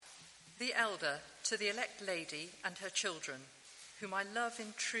The elder to the elect lady and her children, whom I love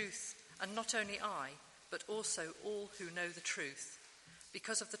in truth, and not only I, but also all who know the truth,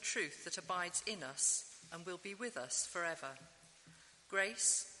 because of the truth that abides in us and will be with us forever.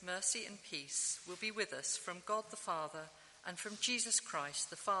 Grace, mercy, and peace will be with us from God the Father and from Jesus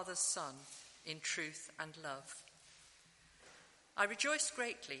Christ, the Father's Son, in truth and love. I rejoice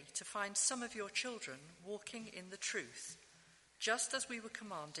greatly to find some of your children walking in the truth, just as we were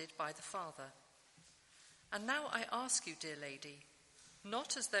commanded by the Father. And now I ask you, dear lady,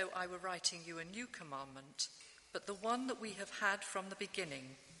 not as though I were writing you a new commandment, but the one that we have had from the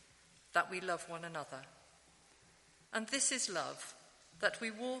beginning, that we love one another. And this is love, that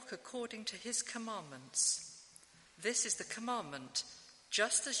we walk according to his commandments. This is the commandment,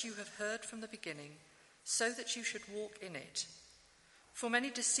 just as you have heard from the beginning, so that you should walk in it. For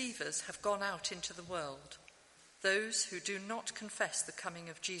many deceivers have gone out into the world, those who do not confess the coming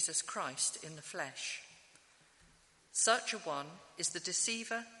of Jesus Christ in the flesh. Such a one is the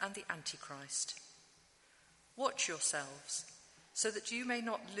deceiver and the Antichrist. Watch yourselves, so that you may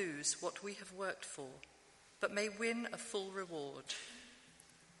not lose what we have worked for, but may win a full reward.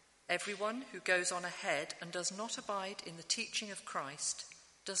 Everyone who goes on ahead and does not abide in the teaching of Christ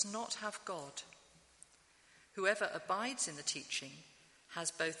does not have God. Whoever abides in the teaching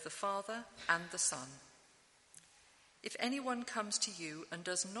has both the Father and the Son. If anyone comes to you and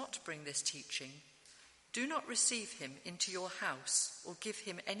does not bring this teaching, do not receive him into your house or give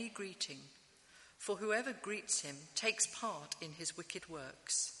him any greeting, for whoever greets him takes part in his wicked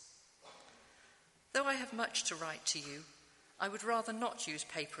works. Though I have much to write to you, I would rather not use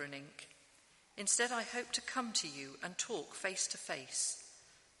paper and ink. Instead, I hope to come to you and talk face to face,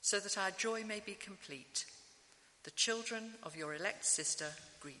 so that our joy may be complete. The children of your elect sister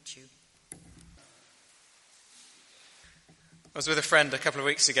greet you. I was with a friend a couple of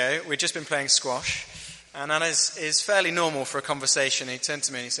weeks ago. We'd just been playing squash, and as is fairly normal for a conversation, he turned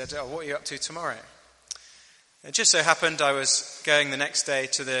to me and he said, "Oh, what are you up to tomorrow?" It just so happened I was going the next day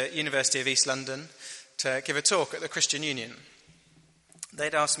to the University of East London to give a talk at the Christian Union.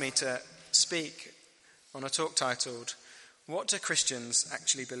 They'd asked me to speak on a talk titled, "What do Christians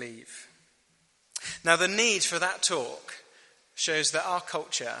actually believe?" Now, the need for that talk shows that our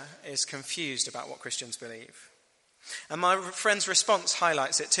culture is confused about what Christians believe. And my friend's response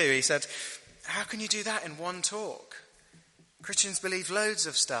highlights it too. He said, "How can you do that in one talk? Christians believe loads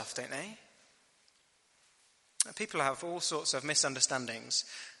of stuff, don't they?" People have all sorts of misunderstandings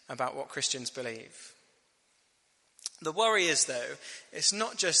about what Christians believe. The worry is, though, it's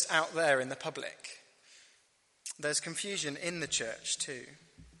not just out there in the public. There's confusion in the church too.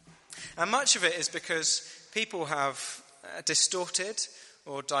 And much of it is because people have distorted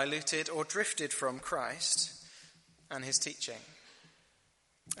or diluted or drifted from Christ and his teaching.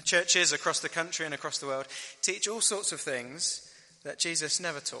 Churches across the country and across the world teach all sorts of things that Jesus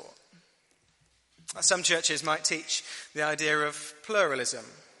never taught. Some churches might teach the idea of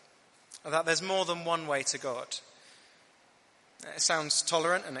pluralism, that there's more than one way to God. It sounds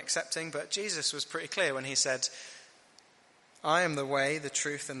tolerant and accepting, but Jesus was pretty clear when he said, "I am the way, the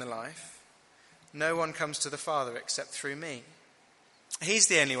truth, and the life. No one comes to the Father except through me." He's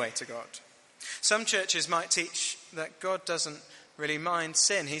the only way to God. Some churches might teach that God doesn't really mind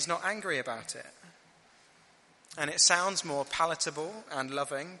sin. He's not angry about it. And it sounds more palatable and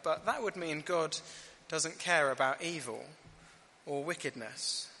loving, but that would mean God doesn't care about evil or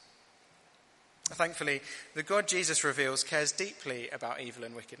wickedness. Thankfully, the God Jesus reveals cares deeply about evil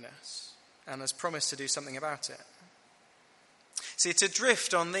and wickedness and has promised to do something about it. See, to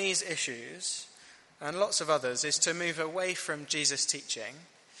drift on these issues and lots of others is to move away from Jesus' teaching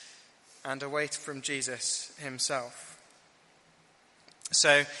and away from Jesus himself.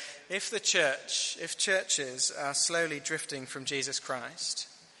 So, if churches are slowly drifting from Jesus Christ,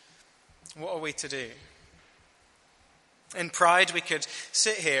 what are we to do? In pride, we could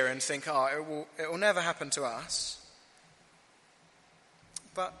sit here and think, it will never happen to us.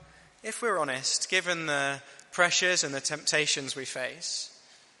 But if we're honest, given the pressures and the temptations we face,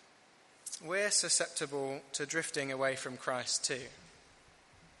 we're susceptible to drifting away from Christ too.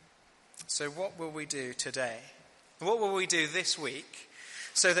 So what will we do today? What will we do this week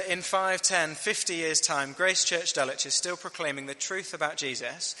so that in 5, 10, 50 years' time, Grace Church Dulwich is still proclaiming the truth about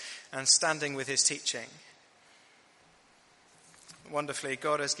Jesus and standing with his teaching? Wonderfully,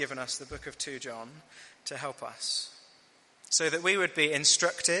 God has given us the book of 2 John to help us, so that we would be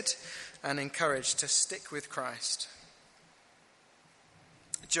instructed and encouraged to stick with Christ.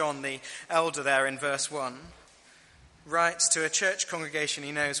 John, the elder there in verse 1, writes to a church congregation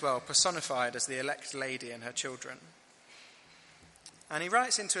he knows well, personified as the elect lady and her children. And he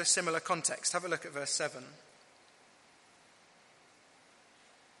writes into a similar context. Have a look at verse 7.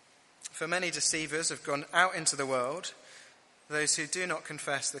 For many deceivers have gone out into the world, those who do not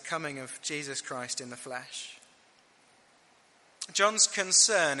confess the coming of Jesus Christ in the flesh. John's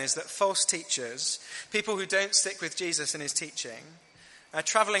concern is that false teachers, people who don't stick with Jesus and his teaching, are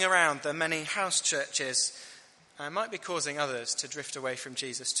travelling around the many house churches and might be causing others to drift away from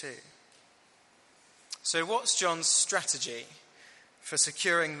Jesus too. So what's John's strategy for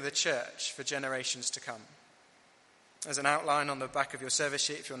securing the church for generations to come? There's an outline on the back of your service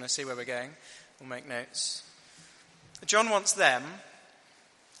sheet if you want to see where we're going. We'll make notes. John wants them,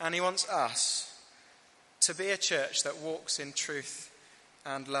 and he wants us, to be a church that walks in truth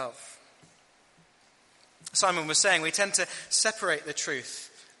and love. Simon was saying we tend to separate the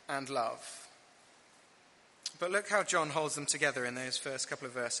truth and love. But look how John holds them together in those first couple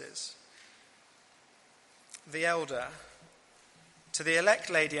of verses. The elder, to the elect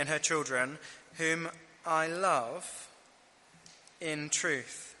lady and her children, whom I love in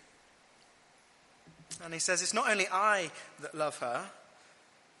truth. And he says it's not only I that love her,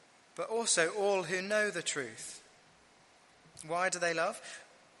 but also all who know the truth. Why do they love?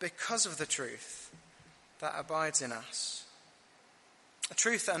 Because of the truth that abides in us.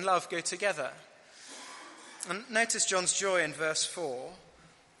 Truth and love go together. And notice John's joy in verse 4,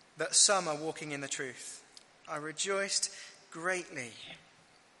 that some are walking in the truth. I rejoiced greatly.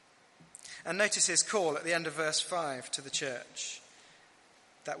 And notice his call at the end of verse 5 to the church,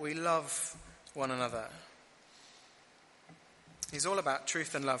 that we love one another. He's all about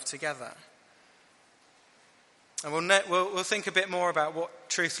truth and love together. And we'll think a bit more about what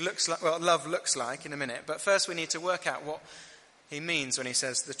truth looks like, what love looks like in a minute. But first we need to work out what he means when he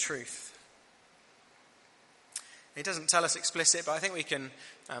says the truth. He doesn't tell us explicit, but I think we can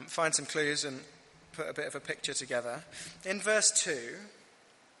find some clues and put a bit of a picture together. In verse 2,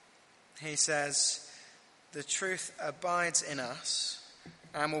 he says, the truth abides in us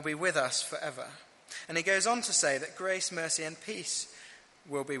and will be with us forever. And he goes on to say that grace, mercy, and peace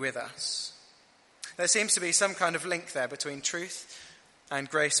will be with us. There seems to be some kind of link there between truth and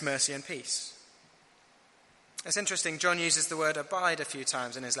grace, mercy, and peace. It's interesting, John uses the word abide a few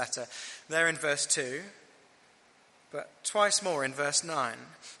times in his letter. There in verse 2, but twice more in verse 9,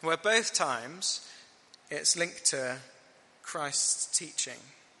 where both times it's linked to Christ's teaching.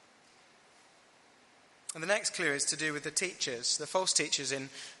 And the next clue is to do with the teachers, the false teachers in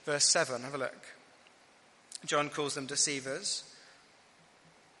verse 7. Have a look. John calls them deceivers.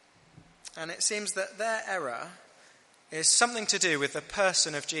 And it seems that their error is something to do with the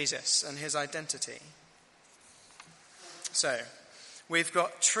person of Jesus and his identity. So, we've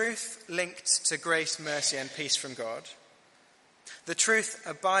got truth linked to grace, mercy, and peace from God. The truth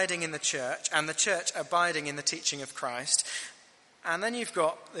abiding in the church, and the church abiding in the teaching of Christ. And then you've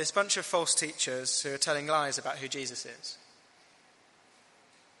got this bunch of false teachers who are telling lies about who Jesus is.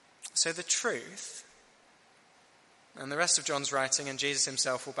 So the truth, and the rest of John's writing, and Jesus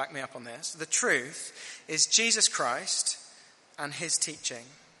himself will back me up on this, the truth is Jesus Christ and his teaching.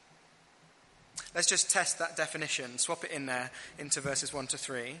 Let's just test that definition, swap it in there into verses 1 to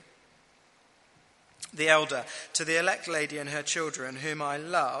 3. The elder, to the elect lady and her children, whom I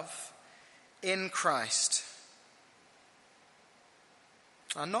love in Christ.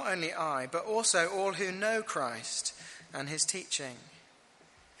 And not only I, but also all who know Christ and his teaching.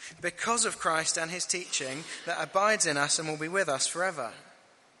 Because of Christ and his teaching that abides in us and will be with us forever.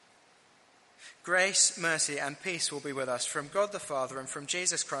 Grace, mercy, and peace will be with us from God the Father and from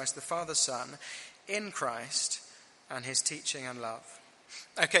Jesus Christ, the Father's Son, in Christ and his teaching and love.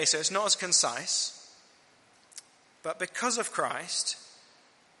 Okay, so it's not as concise, but because of Christ,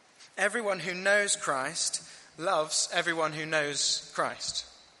 everyone who knows Christ loves everyone who knows Christ.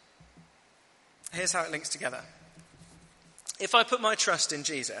 Here's how it links together. If I put my trust in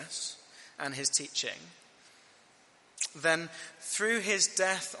Jesus and his teaching, then through his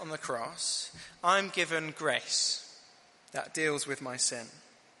death on the cross, I'm given grace that deals with my sin.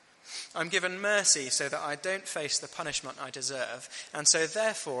 I'm given mercy so that I don't face the punishment I deserve, and so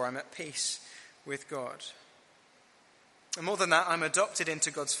therefore I'm at peace with God. And more than that, I'm adopted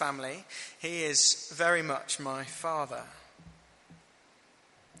into God's family. He is very much my Father.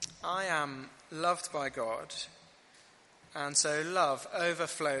 I am loved by God, and so love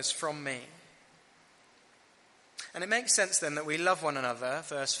overflows from me. And it makes sense then that we love one another,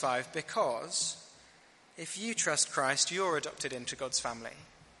 verse 5, because if you trust Christ, you're adopted into God's family.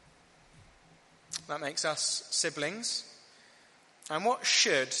 That makes us siblings. And what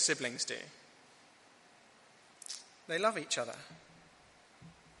should siblings do? They love each other.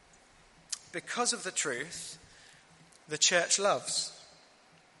 Because of the truth, the church loves.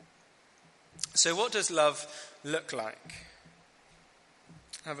 So what does love look like?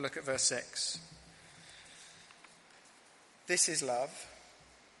 Have a look at verse 6. This is love,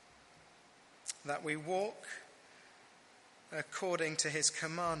 that we walk according to his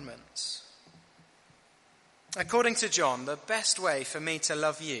commandments. According to John, the best way for me to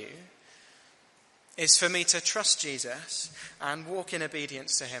love you is for me to trust Jesus and walk in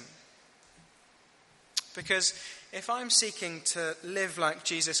obedience to him. Because if I'm seeking to live like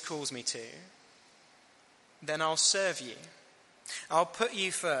Jesus calls me to, then I'll serve you. I'll put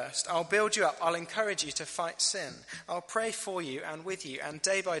you first. I'll build you up. I'll encourage you to fight sin. I'll pray for you and with you, and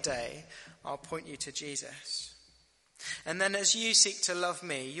day by day, I'll point you to Jesus. And then as you seek to love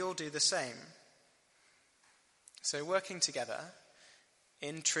me, you'll do the same. So working together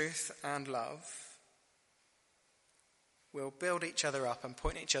in truth and love, we'll build each other up and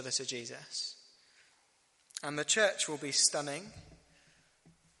point each other to Jesus. And the church will be stunning,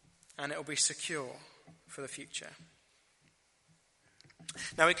 and it will be secure for the future.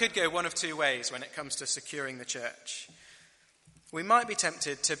 Now, we could go one of two ways when it comes to securing the church. We might be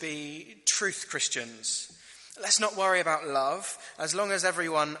tempted to be truth Christians. Let's not worry about love, as long as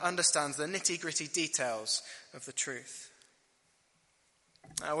everyone understands the nitty-gritty details of the truth.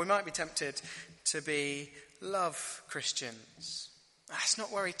 We might be tempted to be love Christians. Let's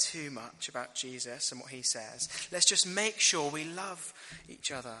not worry too much about Jesus and what he says. Let's just make sure we love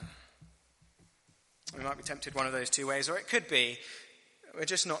each other. We might be tempted one of those two ways, or it could be we're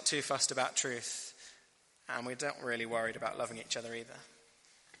just not too fussed about truth, and we don't really worried about loving each other either.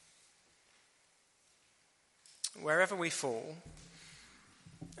 Wherever we fall,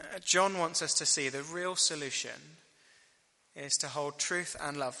 John wants us to see the real solution is to hold truth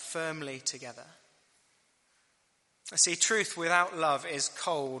and love firmly together. See, truth without love is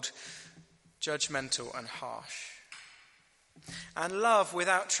cold, judgmental, and harsh. And love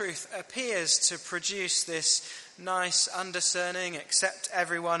without truth appears to produce this nice, undiscerning, accept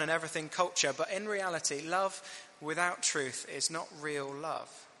everyone and everything culture, but in reality, love without truth is not real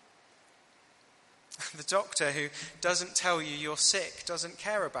love. The doctor who doesn't tell you you're sick doesn't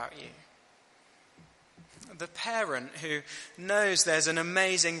care about you. The parent who knows there's an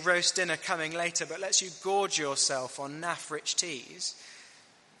amazing roast dinner coming later but lets you gorge yourself on naff-rich teas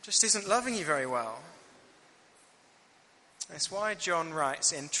just isn't loving you very well. That's why John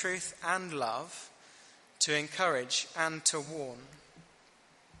writes in truth and love to encourage and to warn.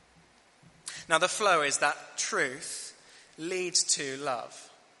 Now the flow is that truth leads to love,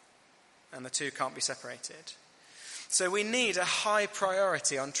 and the two can't be separated. So we need a high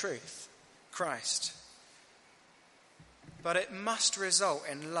priority on truth, Christ. But it must result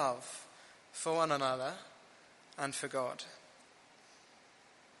in love for one another and for God.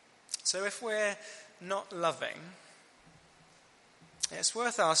 So if we're not loving, it's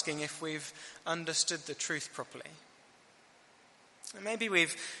worth asking if we've understood the truth properly. Maybe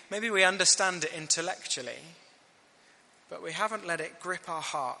we understand it intellectually, but we haven't let it grip our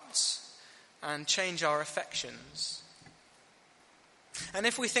hearts and change our affections. And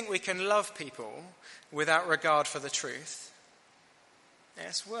if we think we can love people without regard for the truth,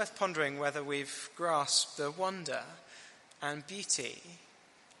 it's worth pondering whether we've grasped the wonder and beauty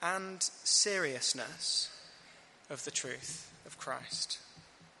and seriousness of the truth of Christ.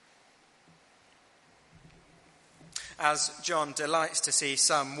 As John delights to see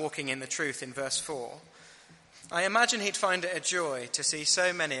some walking in the truth in verse 4, I imagine he'd find it a joy to see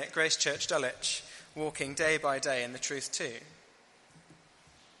so many at Grace Church Dulwich walking day by day in the truth too.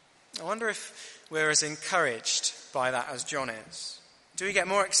 I wonder if we're as encouraged by that as John is. Do we get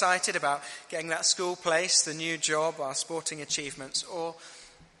more excited about getting that school place, the new job, our sporting achievements, or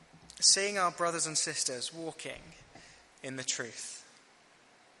seeing our brothers and sisters walking in the truth?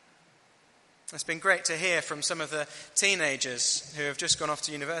 It's been great to hear from some of the teenagers who have just gone off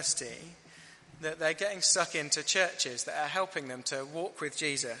to university that they're getting stuck into churches that are helping them to walk with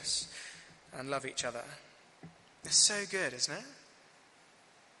Jesus and love each other. It's so good, isn't it?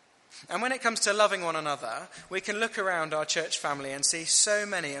 And when it comes to loving one another, we can look around our church family and see so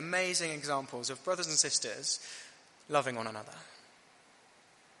many amazing examples of brothers and sisters loving one another.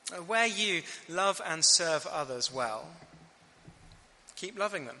 Where you love and serve others well, keep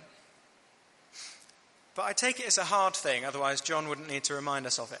loving them. But I take it as a hard thing, otherwise John wouldn't need to remind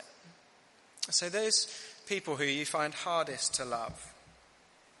us of it. So those people who you find hardest to love,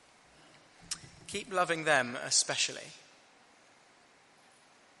 keep loving them especially.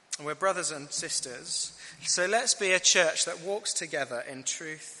 We're brothers and sisters, so let's be a church that walks together in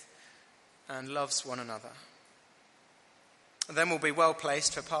truth and loves one another. And then we'll be well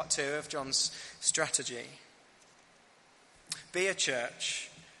placed for part 2 of John's strategy. Be a church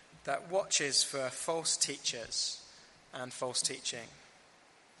that watches for false teachers and false teaching.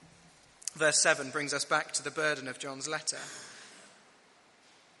 Verse 7 brings us back to the burden of John's letter.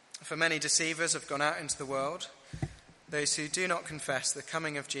 For many deceivers have gone out into the world, those who do not confess the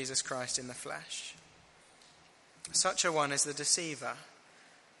coming of Jesus Christ in the flesh. Such a one is the deceiver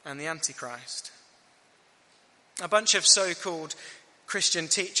and the Antichrist. A bunch of so-called Christian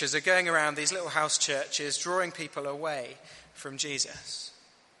teachers are going around these little house churches drawing people away from Jesus.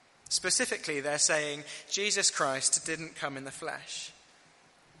 Specifically, they're saying Jesus Christ didn't come in the flesh.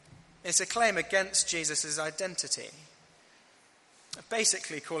 It's a claim against Jesus' identity,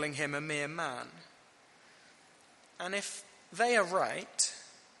 basically calling him a mere man. And if they are right,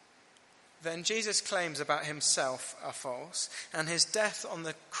 then Jesus' claims about himself are false, and his death on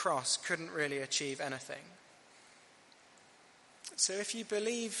the cross couldn't really achieve anything. So if you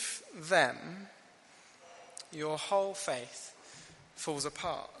believe them, your whole faith falls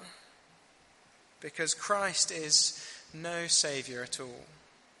apart, because Christ is no saviour at all.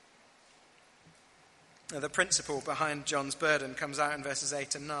 Now, the principle behind John's burden comes out in verses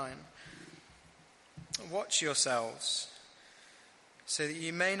 8 and 9. Watch yourselves, so that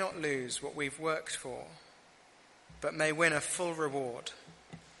you may not lose what we've worked for, but may win a full reward.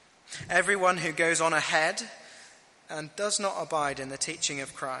 Everyone who goes on ahead and does not abide in the teaching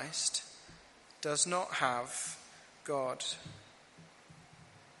of Christ does not have God.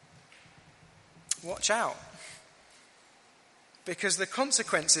 Watch out, because the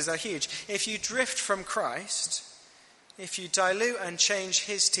consequences are huge. If you drift from Christ, if you dilute and change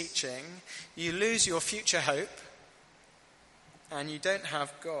his teaching, you lose your future hope and you don't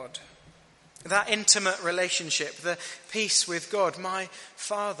have God. That intimate relationship, the peace with God, my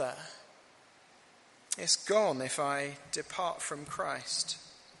Father, it's gone if I depart from Christ.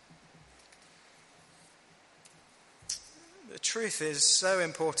 The truth is so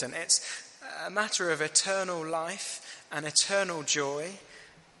important. It's a matter of eternal life and eternal joy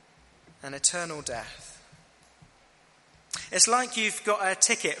and eternal death. It's like you've got a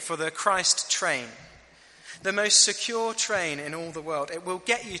ticket for the Christ train, the most secure train in all the world. It will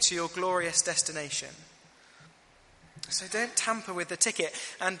get you to your glorious destination. So don't tamper with the ticket,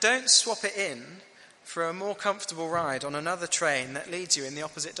 and don't swap it in for a more comfortable ride on another train that leads you in the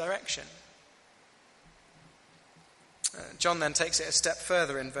opposite direction. John then takes it a step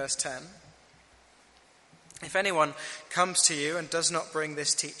further in verse 10. If anyone comes to you and does not bring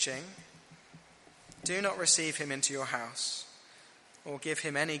this teaching, do not receive him into your house or give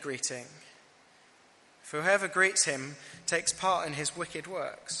him any greeting. For whoever greets him takes part in his wicked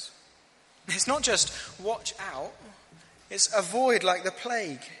works. It's not just watch out, it's avoid like the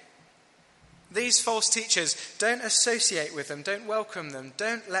plague. These false teachers, don't associate with them, don't welcome them,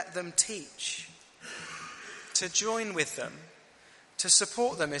 don't let them teach. To join with them, to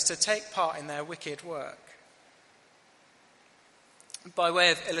support them, is to take part in their wicked work. By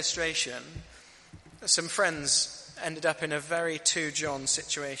way of illustration, some friends ended up in a very 2 John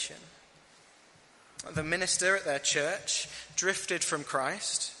situation. The minister at their church drifted from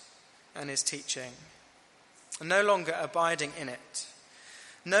Christ and his teaching, no longer abiding in it,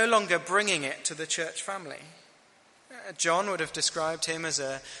 no longer bringing it to the church family. John would have described him as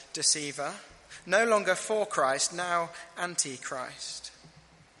a deceiver, no longer for Christ, now anti-Christ.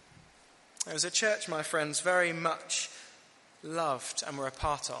 It was a church, my friends, very much loved and were a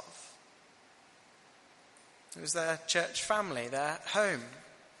part of. It was their church family, their home.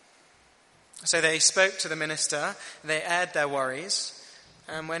 So they spoke to the minister, they aired their worries,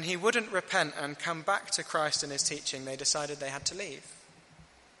 and when he wouldn't repent and come back to Christ and his teaching, they decided they had to leave.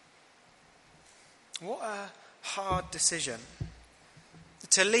 What a hard decision,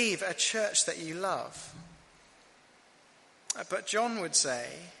 to leave a church that you love. But John would say,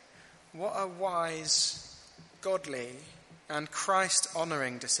 what a wise, godly, and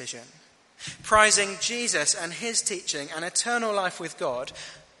Christ-honouring decision, prizing Jesus and his teaching and eternal life with God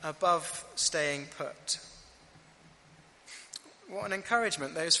above staying put. What an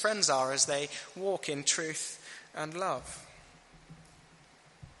encouragement those friends are as they walk in truth and love.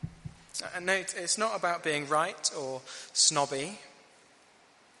 And note, it's not about being right or snobby.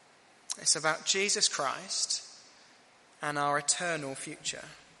 It's about Jesus Christ and our eternal future.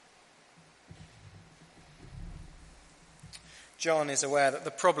 John is aware that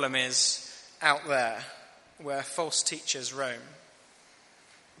the problem is out there, where false teachers roam.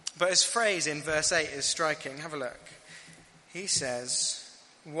 But his phrase in verse 8 is striking. Have a look. He says,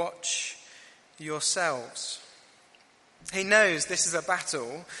 watch yourselves. He knows this is a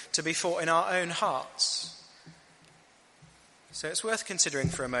battle to be fought in our own hearts. So it's worth considering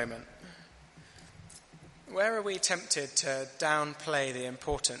for a moment. where are we tempted to downplay the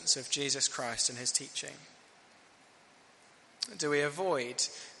importance of Jesus Christ and his teaching? Do we avoid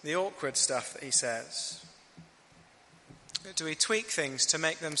the awkward stuff that he says? Do we tweak things to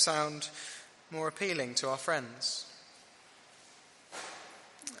make them sound more appealing to our friends?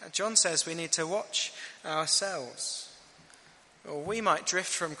 John says we need to watch ourselves, or we might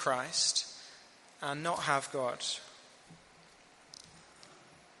drift from Christ and not have God.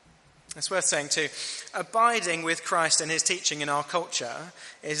 It's worth saying too, abiding with Christ and his teaching in our culture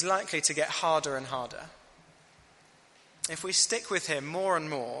is likely to get harder and harder. If we stick with him more and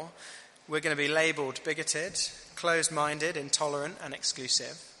more, we're going to be labelled bigoted, closed-minded, intolerant and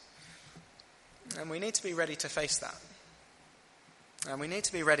exclusive. And we need to be ready to face that. And we need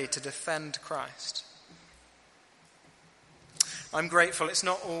to be ready to defend Christ. I'm grateful it's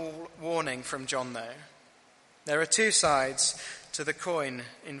not all warning from John, though. There are two sides to the coin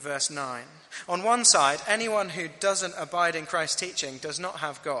in verse 9. On one side, anyone who doesn't abide in Christ's teaching does not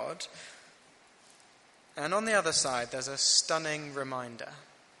have God. And on the other side, there's a stunning reminder.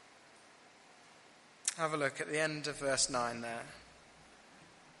 Have a look at the end of verse 9 there.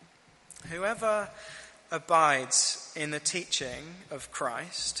 Whoever abides in the teaching of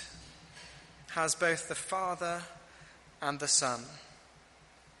Christ has both the Father and the Son.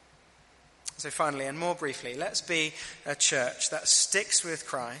 So finally, and more briefly, let's be a church that sticks with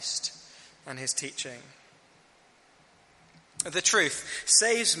Christ and his teaching. The truth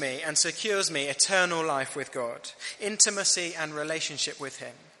saves me and secures me eternal life with God, intimacy and relationship with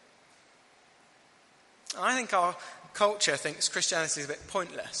him. I think our culture thinks Christianity is a bit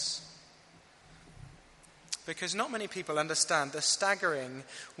pointless, because not many people understand the staggering,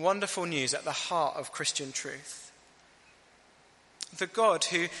 wonderful news at the heart of Christian truth. The God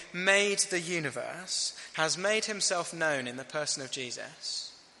who made the universe has made himself known in the person of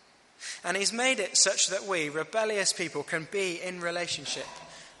Jesus. And he's made it such that we, rebellious people, can be in relationship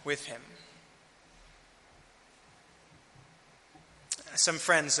with him. Some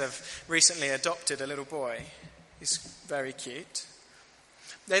friends have recently adopted a little boy. He's very cute.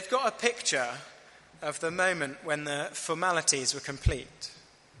 They've got a picture of the moment when the formalities were complete.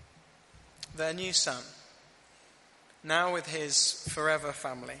 Their new son, now with his forever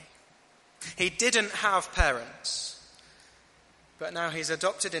family. He didn't have parents, but now he's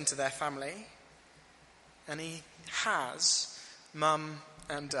adopted into their family, and he has mum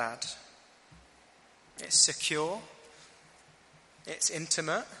and dad. It's secure, it's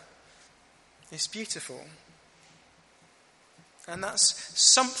intimate, it's beautiful. And that's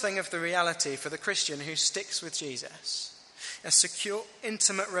something of the reality for the Christian who sticks with Jesus. A secure,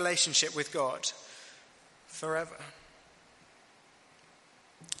 intimate relationship with God forever.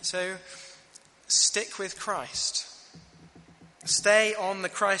 So, stick with Christ. Stay on the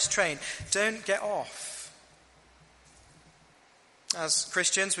Christ train. Don't get off. As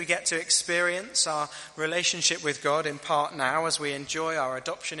Christians, we get to experience our relationship with God in part now as we enjoy our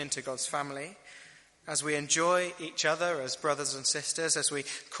adoption into God's family, as we enjoy each other as brothers and sisters, as we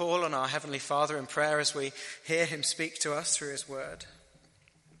call on our Heavenly Father in prayer, as we hear him speak to us through his word.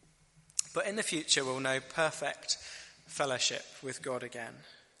 But in the future, we'll know perfect fellowship with God again.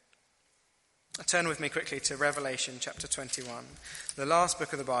 Turn with me quickly to Revelation chapter 21, the last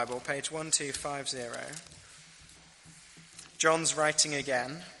book of the Bible, page 1250. John's writing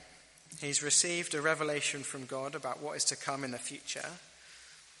again. He's received a revelation from God about what is to come in the future.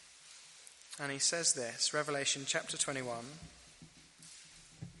 And he says this, Revelation chapter 21,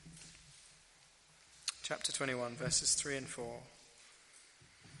 verses 3 and 4.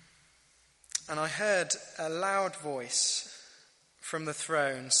 And I heard a loud voice from the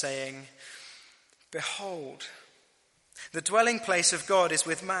throne saying, "Behold, the dwelling place of God is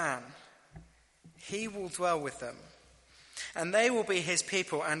with man. He will dwell with them, and they will be his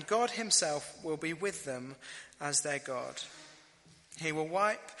people, and God himself will be with them as their God. He will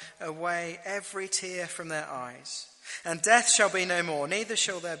wipe away every tear from their eyes, and death shall be no more, neither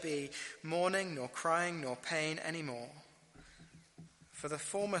shall there be mourning, nor crying, nor pain any more, for the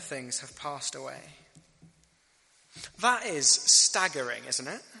former things have passed away." That is staggering, isn't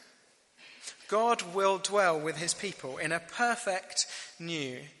it? God will dwell with his people in a perfect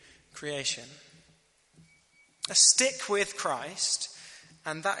new creation. Stick with Christ,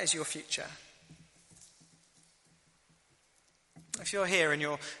 and that is your future. If you're here and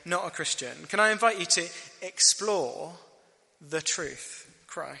you're not a Christian, can I invite you to explore the truth,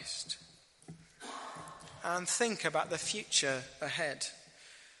 Christ, and think about the future ahead.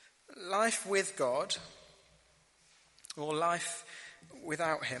 Life with God or life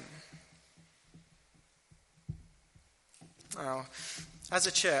without him. Now, as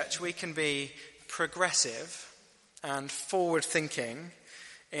a church, we can be progressive and forward-thinking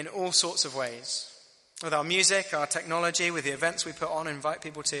in all sorts of ways. With our music, our technology, with the events we put on and invite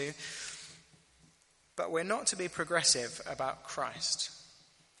people to. But we're not to be progressive about Christ.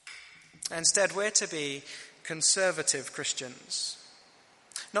 Instead, we're to be conservative Christians.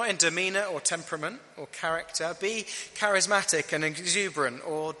 Not in demeanour or temperament or character. Be charismatic and exuberant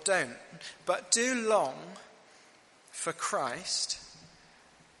or don't. But do long for Christ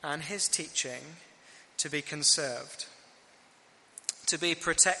and his teaching to be conserved, to be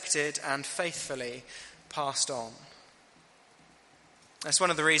protected and faithfully passed on. That's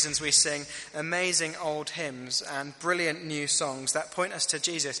one of the reasons we sing amazing old hymns and brilliant new songs that point us to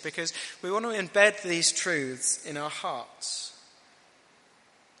Jesus, because we want to embed these truths in our hearts.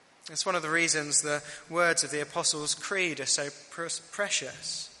 It's one of the reasons the words of the Apostles' Creed are so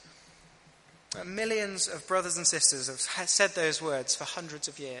precious. Millions of brothers and sisters have said those words for hundreds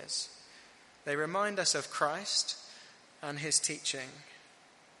of years. They remind us of Christ and his teaching.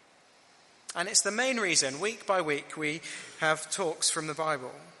 And it's the main reason, week by week, we have talks from the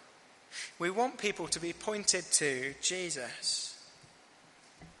Bible. We want people to be pointed to Jesus.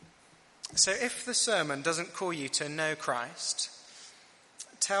 So if the sermon doesn't call you to know Christ,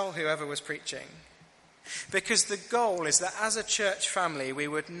 tell whoever was preaching. Because the goal is that as a church family, we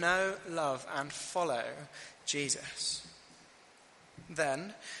would know, love, and follow Jesus.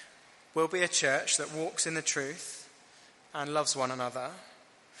 Then we'll be a church that walks in the truth and loves one another,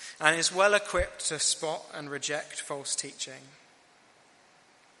 and is well equipped to spot and reject false teaching.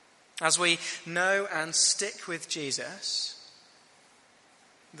 As we know and stick with Jesus,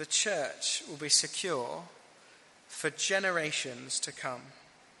 the church will be secure for generations to come.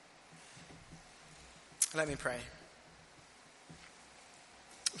 Let me pray.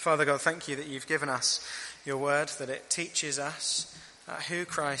 Father God, thank you that you've given us your word, that it teaches us who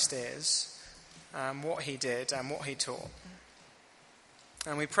Christ is, what he did and what he taught.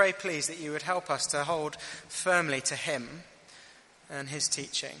 And we pray, please, that you would help us to hold firmly to him and his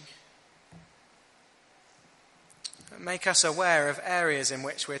teaching. Make us aware of areas in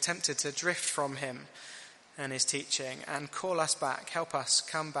which we're tempted to drift from him and his teaching, and call us back. Help us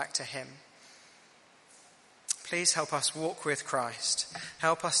come back to him. Please help us walk with Christ.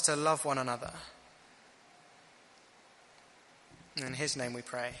 Help us to love one another. In his name we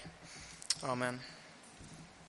pray. Amen.